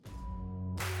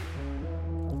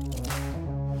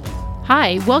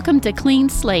Hi, welcome to Clean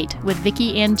Slate with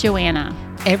Vicki and Joanna.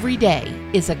 Every day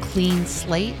is a clean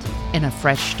slate and a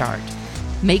fresh start.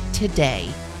 Make today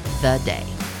the day.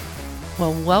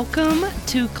 Well, welcome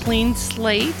to Clean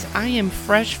Slate. I am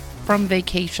fresh from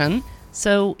vacation,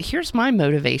 so here's my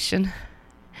motivation.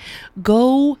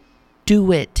 Go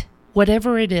do it,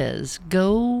 whatever it is.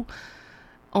 Go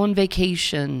on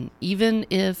vacation, even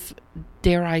if,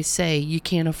 dare I say, you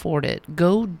can't afford it.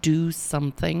 Go do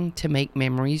something to make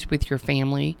memories with your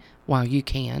family while you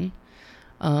can,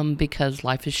 because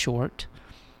life is short.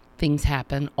 Things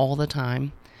happen all the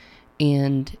time,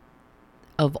 and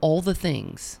of all the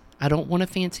things, I don't want a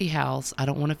fancy house. I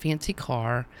don't want a fancy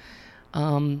car.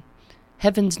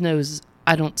 Heavens knows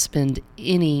I don't spend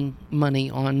any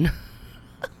money on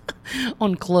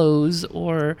on clothes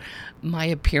or my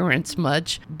appearance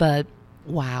much. But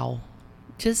wow,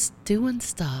 just doing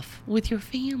stuff with your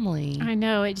family. I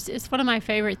know. It's one of my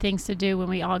favorite things to do when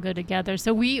we all go together.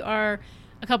 So we are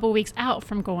a couple of weeks out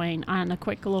from going on a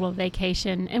quick little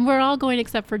vacation, and we're all going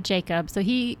except for Jacob. So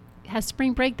he has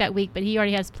spring break that week, but he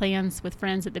already has plans with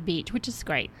friends at the beach, which is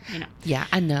great, you know. Yeah,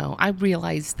 I know. I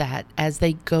realize that as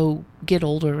they get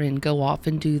older and go off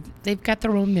and they've got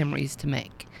their own memories to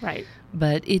make. Right.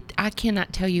 But I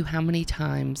cannot tell you how many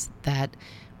times that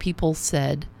people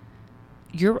said,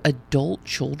 your adult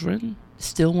children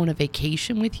still want a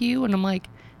vacation with you? And I'm like,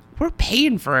 we're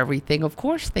paying for everything. Of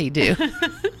course they do.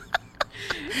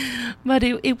 But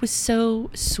it was so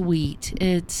sweet.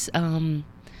 It's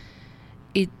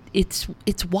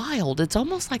wild. It's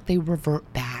almost like they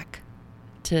revert back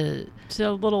to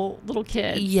little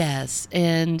kids. Yes,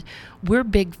 and we're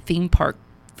big theme park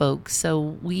folks, so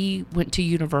we went to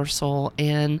Universal,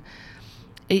 and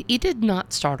it did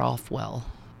not start off well.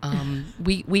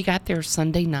 We got there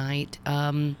Sunday night.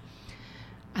 I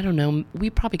don't know.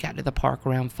 We probably got to the park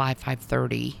around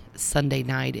 5:30 Sunday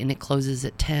night, and it closes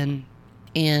at 10.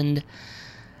 And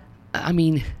I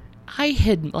mean, I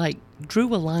had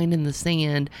drew a line in the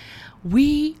sand.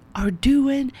 We are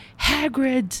doing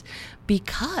Hagrid's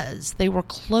because they were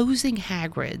closing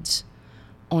Hagrid's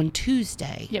on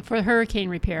Tuesday. Yeah, for hurricane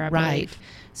repair, I believe.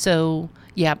 So,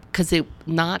 yeah, because it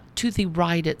not to the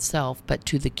ride itself, but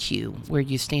to the queue where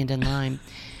you stand in line.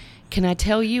 Can I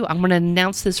tell you, I'm going to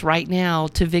announce this right now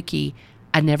to Vicki,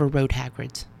 I never rode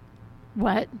Hagrid's.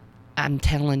 What? I'm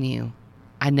telling you,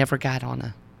 I never got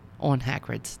on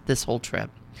Hagrid's this whole trip.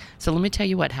 So let me tell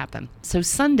you what happened. So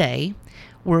Sunday,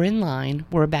 we're in line.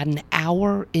 We're about an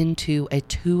hour into a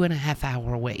 2.5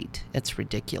 hour wait. It's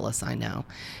ridiculous, I know.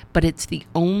 But it's the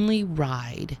only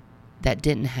ride that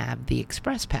didn't have the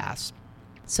express pass.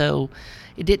 So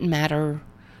it didn't matter.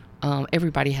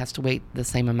 Everybody has to wait the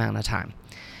same amount of time.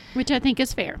 Which I think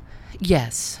is fair.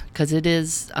 Yes, because it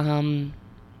is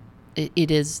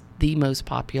the most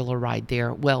popular ride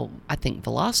there. Well, I think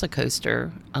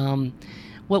Velocicoaster.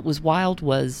 What was wild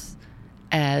was,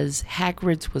 as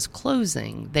Hagrid's was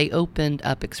closing, they opened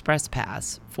up Express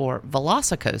Pass for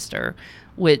Velocicoaster,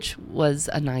 which was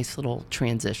a nice little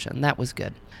transition. That was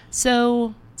good.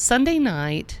 So Sunday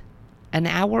night, an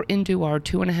hour into our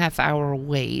 2.5 hour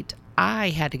wait, I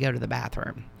had to go to the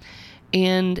bathroom.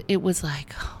 And it was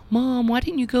like, Mom, why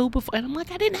didn't you go before? And I'm like,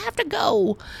 I didn't have to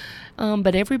go.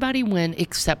 But everybody went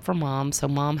except for Mom, so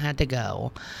Mom had to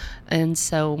go. And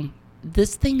so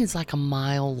this thing is like a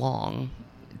mile long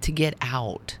to get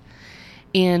out.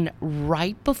 And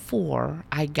right before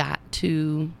I got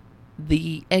to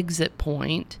the exit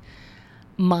point,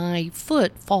 my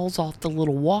foot falls off the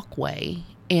little walkway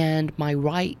and my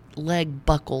right leg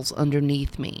buckles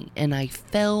underneath me. And I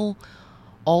fell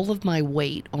all of my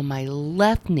weight on my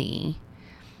left knee.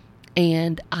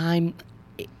 And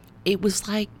it was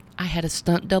like I had a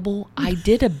stunt double. I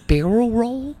did a barrel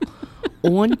roll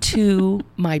onto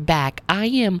my back. I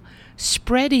am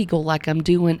spread eagle like I'm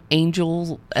doing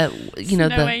angels,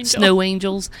 snow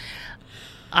angels.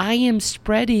 I am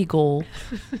spread eagle,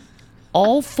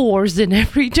 all fours in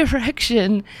every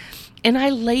direction. And I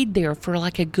laid there for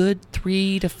like a good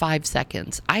 3 to 5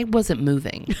 seconds. I wasn't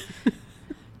moving.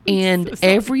 And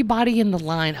everybody in the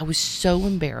line, I was so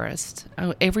embarrassed.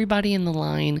 Everybody in the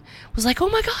line was like, oh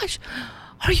my gosh,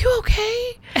 are you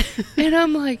okay? And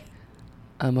I'm like,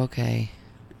 I'm okay.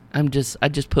 I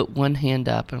just put one hand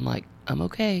up and I'm like, I'm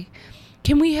okay.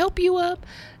 Can we help you up?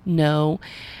 No.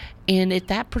 And at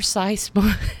that precise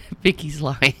moment, Vicki's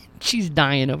lying. She's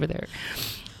dying over there.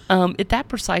 At that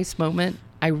precise moment,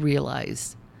 I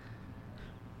realized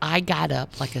I got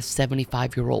up like a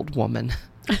 75-year-old woman.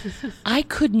 I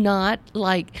couldn't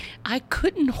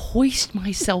hoist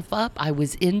myself up. I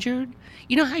was injured.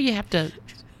 You know how you have to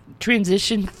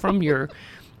transition from your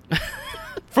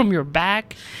from your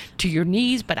back to your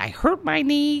knees, but I hurt my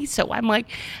knee. So I'm like,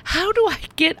 how do I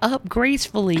get up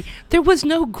gracefully? There was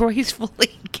no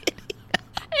gracefully getting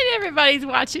up. And everybody's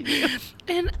watching you.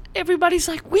 And everybody's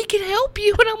like, we can help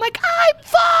you. And I'm like, I'm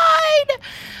fine.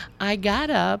 I got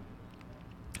up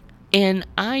and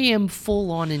I am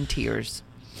full on in tears.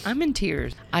 I'm in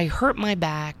tears. I hurt my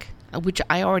back, which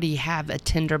I already have a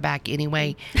tender back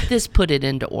anyway. This put it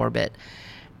into orbit.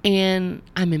 And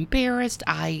I'm embarrassed.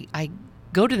 I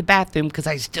go to the bathroom because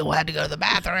I still had to go to the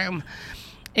bathroom.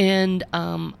 And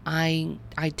I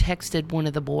texted one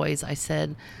of the boys. I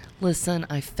said, listen,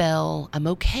 I fell. I'm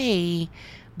okay,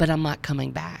 but I'm not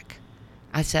coming back.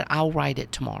 I said, I'll write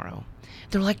it tomorrow.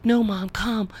 They're like, no, Mom,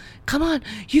 come on.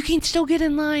 You can still get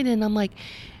in line. And I'm like,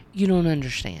 you don't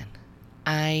understand.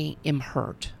 I am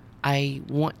hurt. I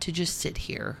want to just sit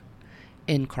here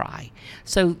and cry.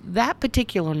 So that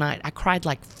particular night, I cried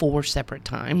like 4 separate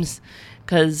times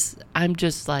because I'm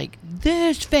just like,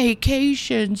 this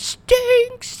vacation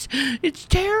stinks. It's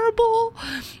terrible.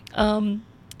 And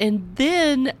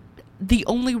then the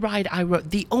only ride I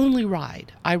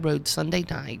rode Sunday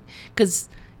night, because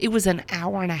it was an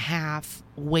hour and a half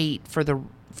wait for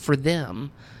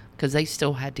them because they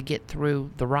still had to get through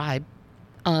the ride.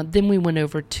 Then we went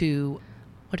over to,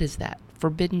 what is that?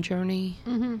 Forbidden Journey?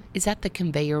 Mm-hmm. Is that the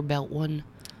conveyor belt one?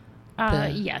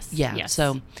 Yes. Yeah. Yes.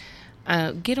 So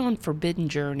get on Forbidden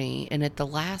Journey, and at the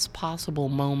last possible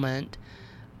moment,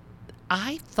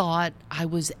 I thought I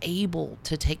was able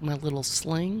to take my little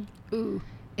sling. Ooh.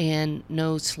 And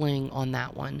no sling on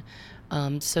that one.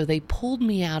 So they pulled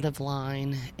me out of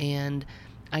line, and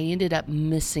I ended up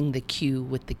missing the queue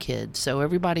with the kids. So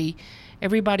everybody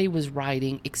was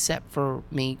riding except for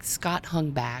me. Scott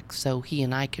hung back so he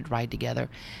and I could ride together.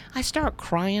 I start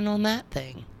crying on that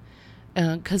thing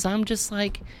because I'm just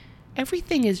like,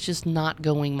 everything is just not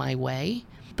going my way.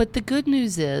 But the good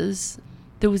news is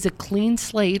there was a clean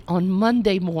slate on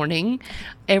Monday morning.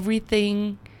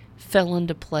 Everything fell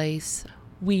into place.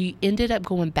 We ended up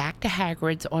going back to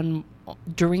Hagrid's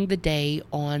during the day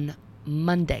on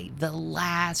Monday, the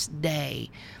last day.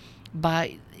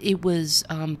 But it was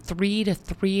 3 to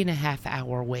 3.5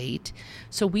 hour wait.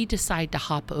 So we decided to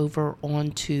hop over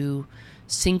onto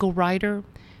single rider.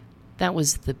 That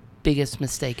was the biggest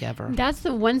mistake ever. That's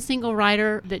the one single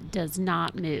rider that does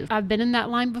not move. I've been in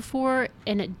that line before,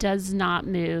 and it does not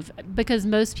move because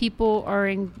most people are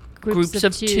in groups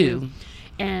of two.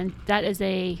 And that is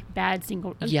a bad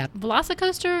single. Yep.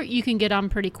 Velocicoaster, you can get on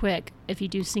pretty quick if you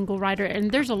do single rider.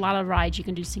 And there's a lot of rides you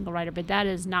can do single rider, but that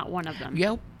is not one of them.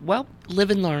 Yep. Well,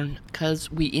 live and learn,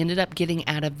 because we ended up getting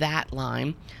out of that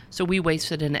line. So we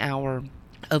wasted an hour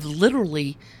of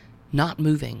literally not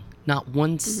moving, not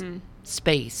one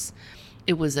space.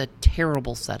 It was a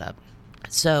terrible setup.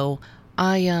 So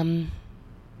I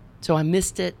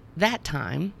missed it that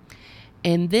time.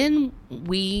 And then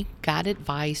we got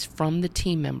advice from the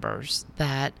team members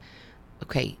that,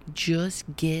 okay,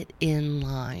 just get in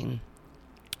line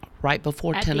right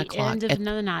before 10 o'clock. At the end of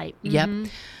another night. Yep.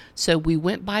 So we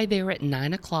went by there at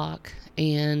 9 o'clock,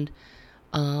 and,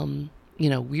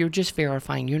 we were just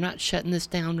verifying. You're not shutting this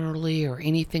down early or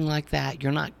anything like that.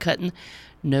 You're not cutting.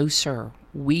 No, sir.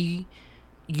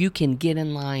 You can get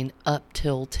in line up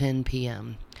till 10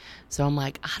 p.m. So I'm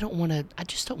like, I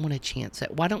just don't want to chance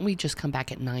it. Why don't we just come back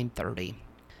at 9:30?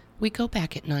 We go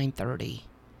back at 9:30.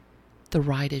 The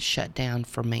ride is shut down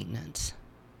for maintenance.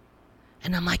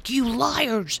 And I'm like, you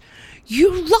liars!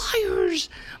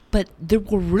 But there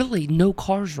were really no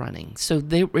cars running. So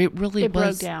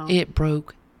it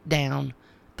broke down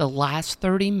the last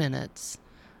 30 minutes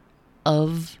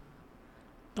of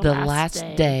the last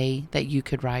day that you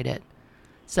could ride it.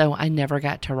 So I never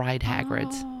got to ride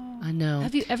Hagrid's. Oh. I know.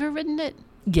 Have you ever ridden it?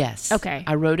 Yes. Okay.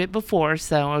 I rode it before,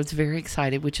 so I was very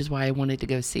excited, which is why I wanted to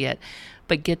go see it.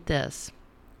 But get this.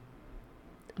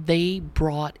 They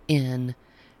brought in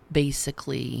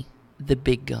basically the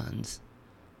big guns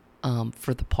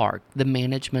for the park, the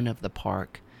management of the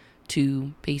park,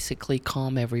 to basically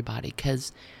calm everybody,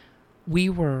 because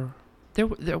there were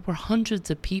hundreds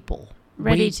of people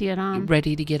ready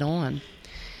to get on.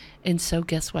 And so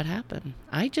guess what happened?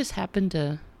 I just happened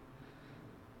to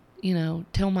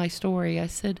tell my story. I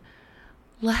said,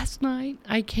 last night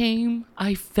I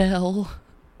fell.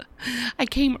 I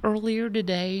came earlier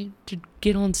today to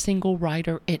get on single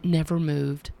rider. It never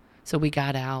moved. So we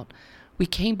got out. We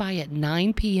came by at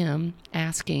 9 p.m.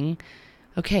 asking,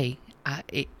 okay,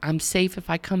 I'm safe if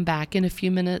I come back in a few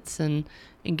minutes and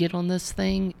get on this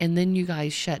thing. And then you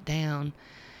guys shut down.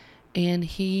 And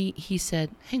he said,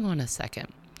 hang on a second.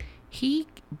 He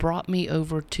brought me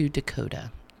over to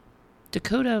Dakota.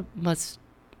 Dakota must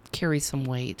carry some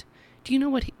weight. Do you know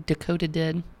what Dakota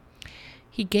did?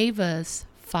 He gave us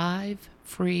 5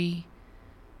 free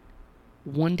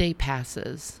one-day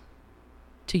passes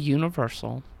to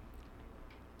Universal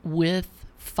with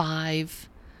 5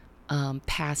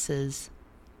 passes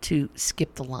to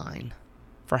skip the line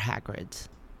for Hagrid's.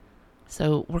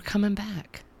 So we're coming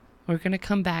back. We're going to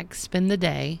come back, spend the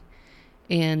day,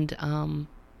 and oh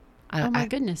my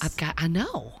goodness.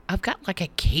 I've got like a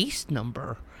case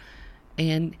number.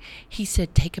 And he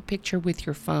said, take a picture with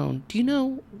your phone. Do you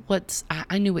know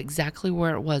I knew exactly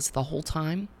where it was the whole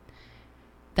time.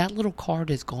 That little card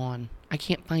is gone. I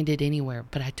can't find it anywhere,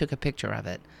 but I took a picture of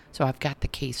it. So I've got the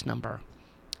case number.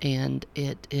 And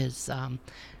it is,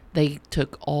 they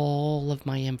took all of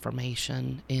my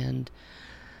information. And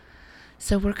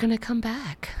so we're going to come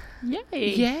back. Yay.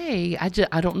 Yay. I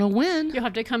don't know when. You'll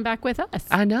have to come back with us.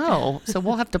 I know. So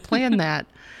we'll have to plan that.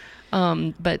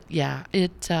 But yeah,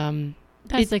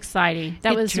 That's exciting.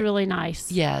 That was really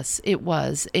nice. Yes, it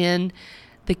was. And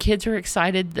the kids are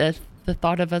excited the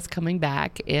thought of us coming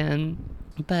back.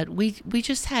 But we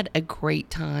just had a great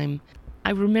time.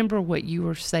 I remember what you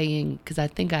were saying, because I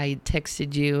think I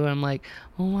texted you. I'm like,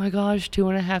 oh my gosh,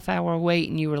 2.5 hour wait.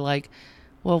 And you were like,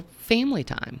 well, family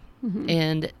time. Mm-hmm.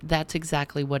 And that's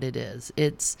exactly what it is.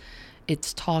 It's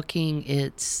talking.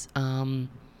 It's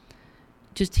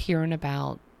just hearing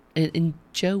about. And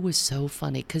Joe was so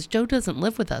funny because Joe doesn't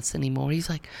live with us anymore. He's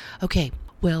like, okay,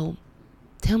 well,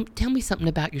 tell me something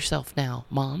about yourself now,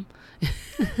 Mom.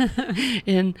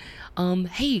 And,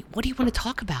 hey, what do you want to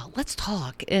talk about? Let's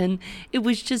talk. And it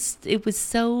was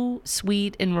so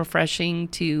sweet and refreshing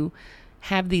to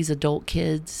have these adult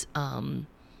kids,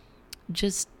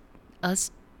 just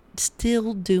us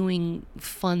still doing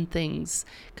fun things.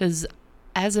 Because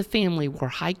as a family, we're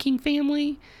hiking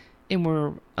family. And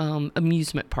we're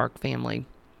amusement park family.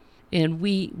 And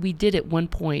we did at one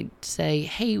point say,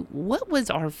 hey, what was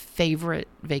our favorite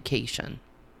vacation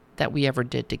that we ever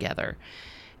did together?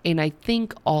 And I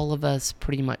think all of us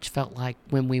pretty much felt like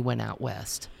when we went out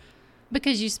west.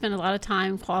 Because you spent a lot of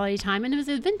time, quality time, and it was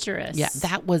adventurous. Yeah,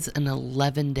 that was an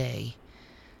 11-day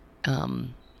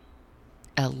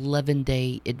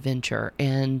adventure.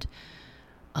 And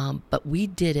but we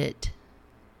did it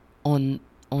on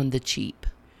the cheap.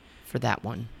 For that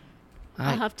one.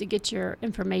 I'll have to get your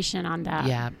information on that.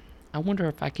 Yeah. I wonder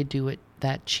if I could do it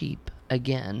that cheap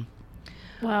again.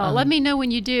 Well, let me know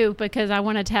when you do, because I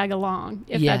want to tag along,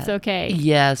 if that's okay.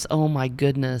 Yes. Oh, my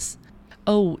goodness.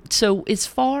 Oh, so as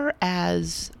far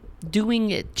as doing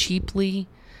it cheaply,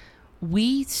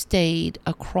 we stayed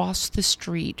across the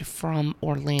street from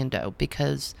Orlando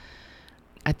because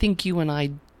I think you and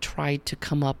I tried to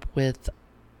come up with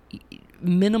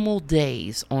minimal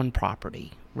days on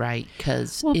property. Right,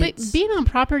 because being on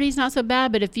property is not so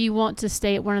bad. But if you want to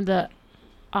stay at one of the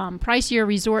pricier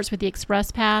resorts with the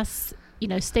express pass,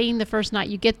 staying the first night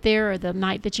you get there or the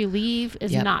night that you leave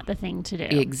is not the thing to do.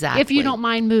 Exactly. If you don't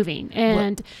mind moving,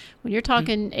 and when you're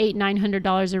talking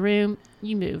 $800-900 a room,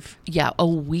 you move. Yeah.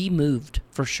 Oh, we moved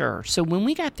for sure. So when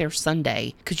we got there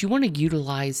Sunday, because you want to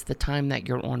utilize the time that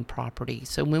you're on property.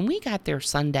 So when we got there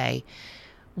Sunday,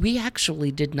 we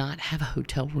actually did not have a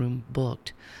hotel room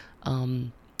booked.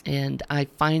 And I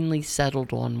finally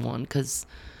settled on one because,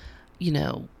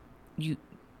 you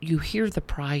hear the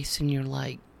price and you're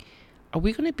like, are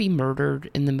we going to be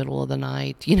murdered in the middle of the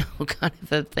night? Kind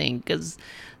of a thing. Because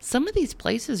some of these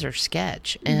places are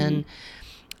sketch. Mm-hmm.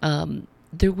 And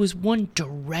there was one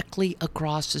directly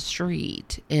across the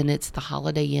street, and it's the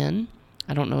Holiday Inn.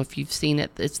 I don't know if you've seen it.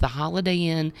 It's the Holiday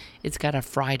Inn. It's got a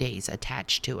Fridays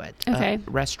attached to it. Okay.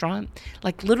 Restaurant.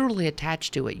 Like literally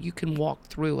attached to it. You can walk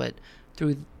through it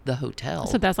through the hotel.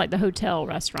 So that's like the hotel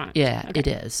restaurant. Yeah, okay. It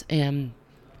is. And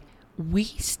we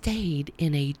stayed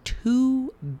in a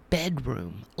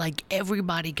 2-bedroom. Like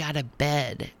everybody got a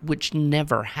bed, which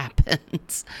never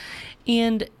happens.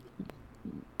 And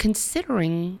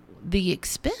considering the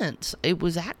expense, it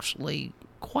was actually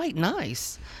quite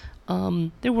nice.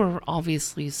 There were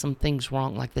obviously some things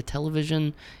wrong, like the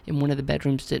television in one of the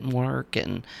bedrooms didn't work,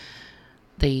 and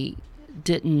they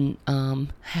didn't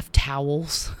have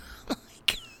towels.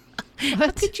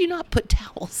 How could you not put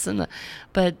towels in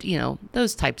but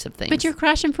those types of things. But you're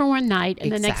crashing for one night,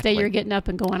 and the next day you're getting up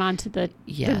and going on to the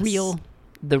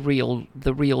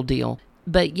real deal.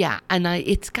 But yeah, and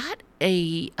it's got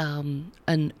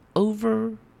an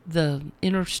over the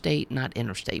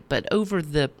over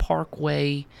the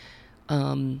parkway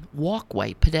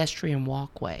pedestrian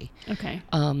walkway. Okay.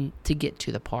 To get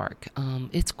to the park.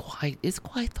 It's quite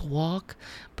the walk,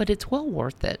 but it's well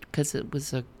worth it because it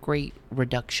was a great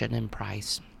reduction in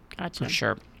price. Gotcha. For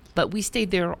sure. But we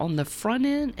stayed there on the front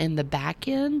end and the back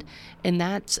end, and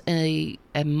that's a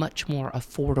much more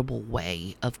affordable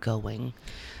way of going.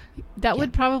 That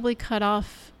would probably cut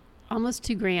off almost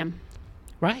 $2,000.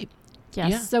 Right.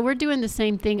 Yes. Yeah. So we're doing the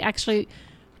same thing. Actually,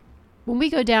 when we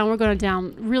go down, we're going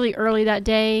down really early that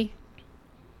day.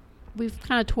 We've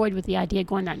kind of toyed with the idea of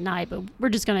going that night, but we're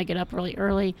just going to get up really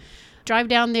early. Drive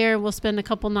down there. We'll spend a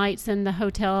couple nights in the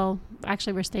hotel.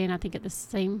 Actually, we're staying, I think, at the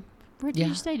same... Where did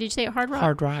you stay? Did you stay at Hard Rock?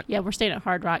 Hard Rock. Yeah, we're staying at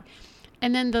Hard Rock.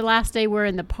 And then the last day we're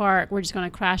in the park, we're just going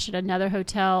to crash at another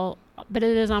hotel, but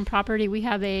it is on property. We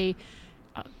have a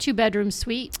 2-bedroom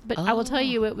suite, but I will tell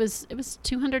you, it was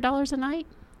 $200 a night.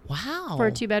 Wow. For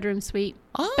a 2-bedroom suite.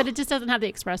 Oh. But it just doesn't have the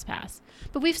express pass.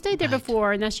 But we've stayed there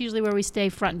before, and that's usually where we stay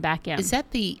front and back end. Is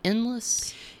that the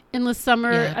Endless? Endless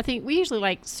Summer. Yeah. I think we usually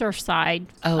like Surfside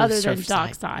other than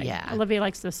Dockside. Yeah. Olivia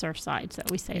likes the Surfside, so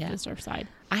we stay at the Surfside.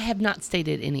 I have not stayed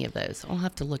at any of those. I'll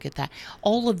have to look at that.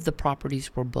 All of the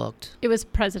properties were booked. It was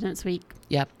President's Week.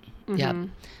 Yep. Yep.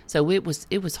 So it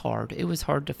was hard. It was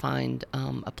hard to find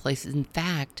a place. In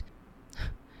fact,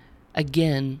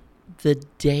 again, the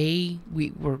day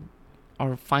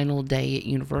our final day at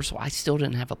Universal, I still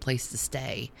didn't have a place to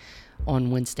stay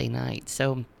on Wednesday night.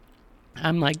 So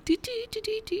I'm like,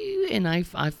 and I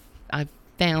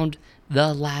found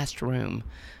the last room.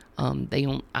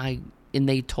 And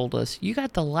they told us, you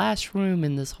got the last room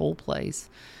in this whole place.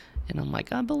 And I'm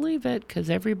like, I believe it, because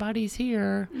everybody's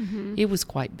here. Mm-hmm. It was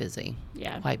quite busy.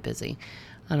 Yeah. Quite busy.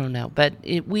 I don't know. But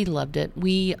we loved it.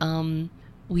 We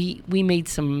made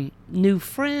some new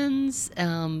friends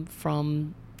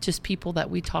from just people that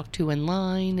we talked to in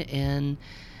line. And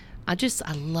I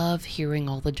love hearing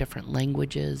all the different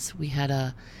languages. We had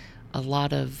a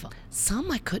lot of,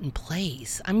 some I couldn't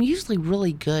place. I'm usually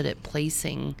really good at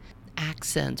placing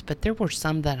accents, but there were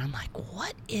some that I'm like,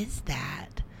 what is that?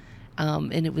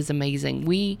 And it was amazing.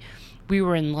 We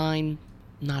were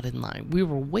we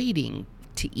were waiting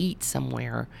to eat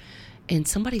somewhere, and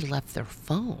somebody left their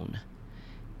phone,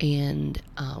 and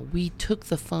we took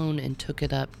the phone and took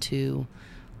it up to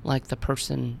like the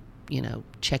person,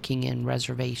 checking in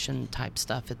reservation type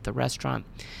stuff at the restaurant.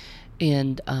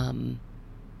 And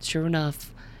sure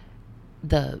enough,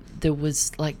 there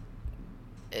was like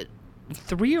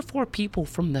 3 or 4 people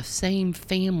from the same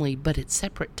family, but at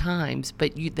separate times,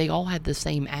 but they all had the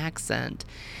same accent,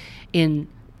 and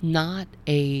not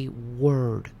a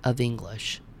word of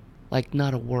English, like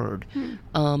not a word.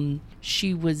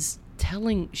 She was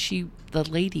the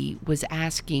lady was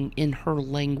asking in her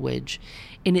language,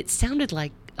 and it sounded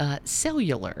like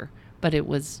cellular, but it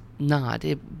was not.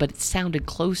 But it sounded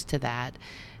close to that,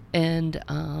 and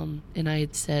I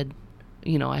had said,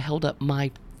 I held up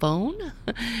my phone,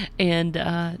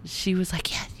 and she was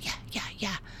like, yeah.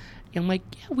 And I'm like,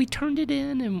 yeah, we turned it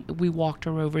in, and we walked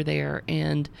her over there,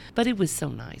 but it was so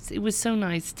nice. It was so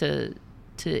nice to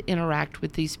interact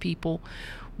with these people.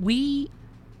 We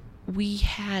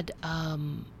had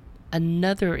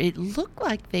it looked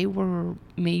like they were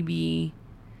maybe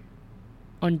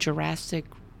on Jurassic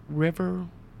River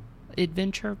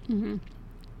Adventure. Mm-hmm.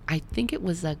 I think it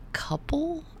was a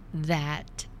couple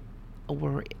that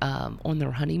were on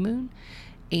their honeymoon,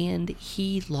 and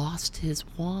he lost his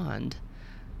wand,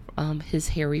 his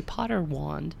Harry Potter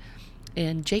wand,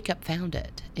 and Jacob found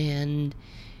it, and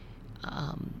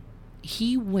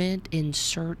he went in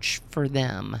search for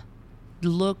them,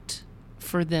 looked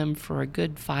for them for a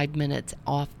good 5 minutes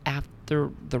off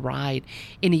after the ride,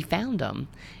 and he found them,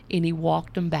 and he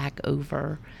walked them back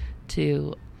over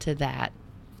to that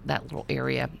little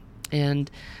area,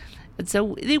 and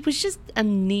so it was just a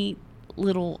neat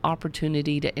little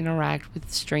opportunity to interact with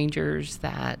strangers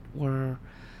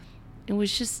it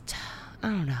was just, I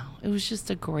don't know, it was just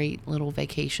a great little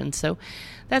vacation. So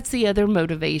that's the other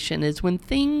motivation, is when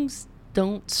things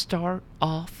don't start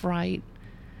off right,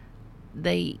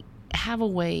 they have a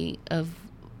way of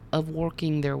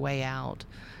working their way out.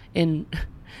 And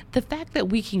the fact that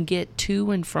we can get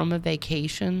to and from a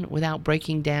vacation without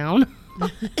breaking down,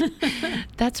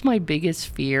 that's my biggest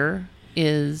fear,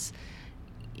 is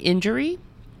injury,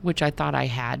 which I thought I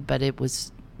had, but it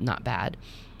was not bad.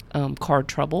 Car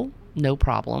trouble, no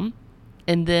problem.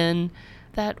 And then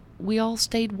that we all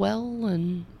stayed well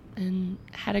and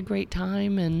had a great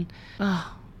time. And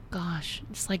oh gosh,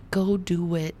 it's like, go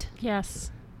do it.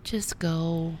 Yes. Just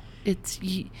go. It's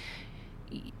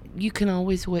you can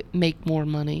always make more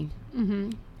money.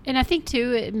 Mm-hmm. And I think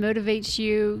too, it motivates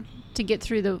you to get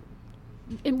through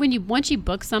once you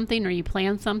book something or you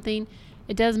plan something,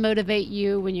 It does motivate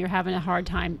you when you're having a hard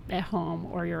time at home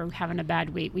or you're having a bad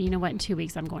week. Well, you know what? In 2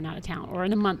 weeks, I'm going out of town. Or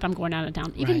in a month, I'm going out of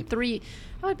town. Even Right. 3,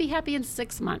 I would be happy in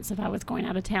 6 months if I was going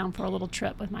out of town for a little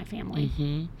trip with my family.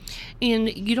 Mm-hmm.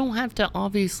 And you don't have to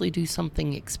obviously do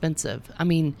something expensive. I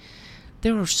mean,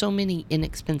 there are so many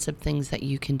inexpensive things that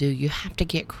you can do. You have to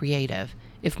get creative.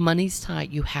 If money's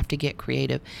tight, you have to get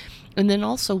creative. And then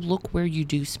also look where you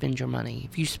do spend your money.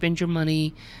 If you spend your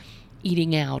money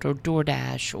eating out or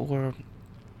DoorDash or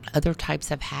other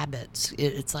types of habits,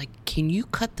 it's like, can you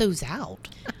cut those out?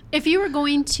 If you were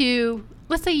going to,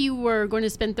 let's say you were going to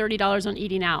spend $30 on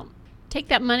eating out, take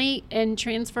that money and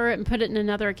transfer it and put it in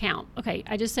another account. Okay,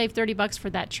 I just saved $30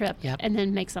 for that trip. Yep. And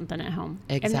then make something at home.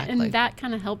 Exactly. And that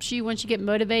kind of helps you once you get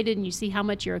motivated and you see how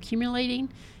much you're accumulating.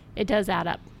 It does add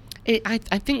up. I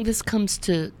think this comes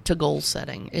to goal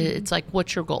setting. It's like,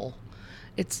 what's your goal?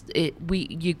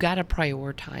 You got to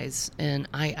prioritize. And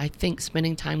I think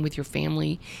spending time with your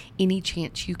family, any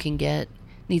chance you can get,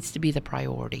 needs to be the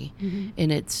priority. Mm-hmm.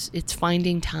 And it's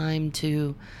finding time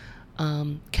to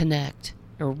connect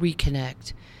or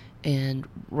reconnect, and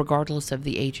regardless of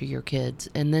the age of your kids,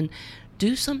 and then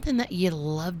do something that you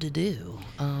love to do,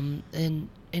 and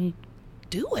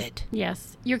do it.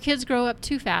 Yes. Your kids grow up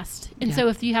too fast. And Yeah. so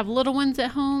if you have little ones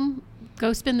at home,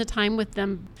 go spend the time with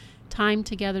them. Time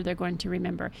together they're going to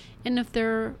remember. And if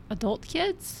they're adult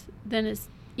kids, then it's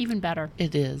even better.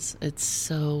 It is. It's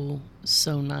so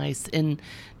nice and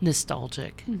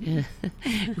nostalgic.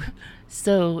 Mm-hmm.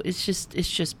 So it's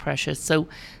just precious. So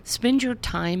spend your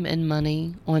time and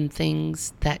money on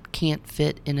things that can't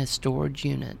fit in a storage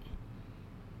unit.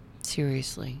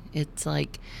 Seriously. It's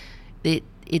like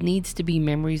it needs to be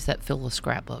memories that fill a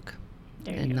scrapbook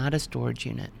and not a storage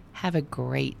unit. Have a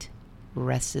great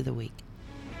rest of the week.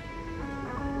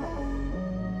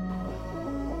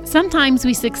 Sometimes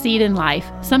we succeed in life.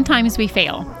 Sometimes we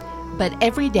fail. But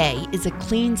every day is a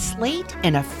clean slate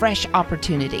and a fresh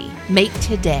opportunity. Make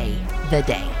today the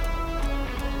day.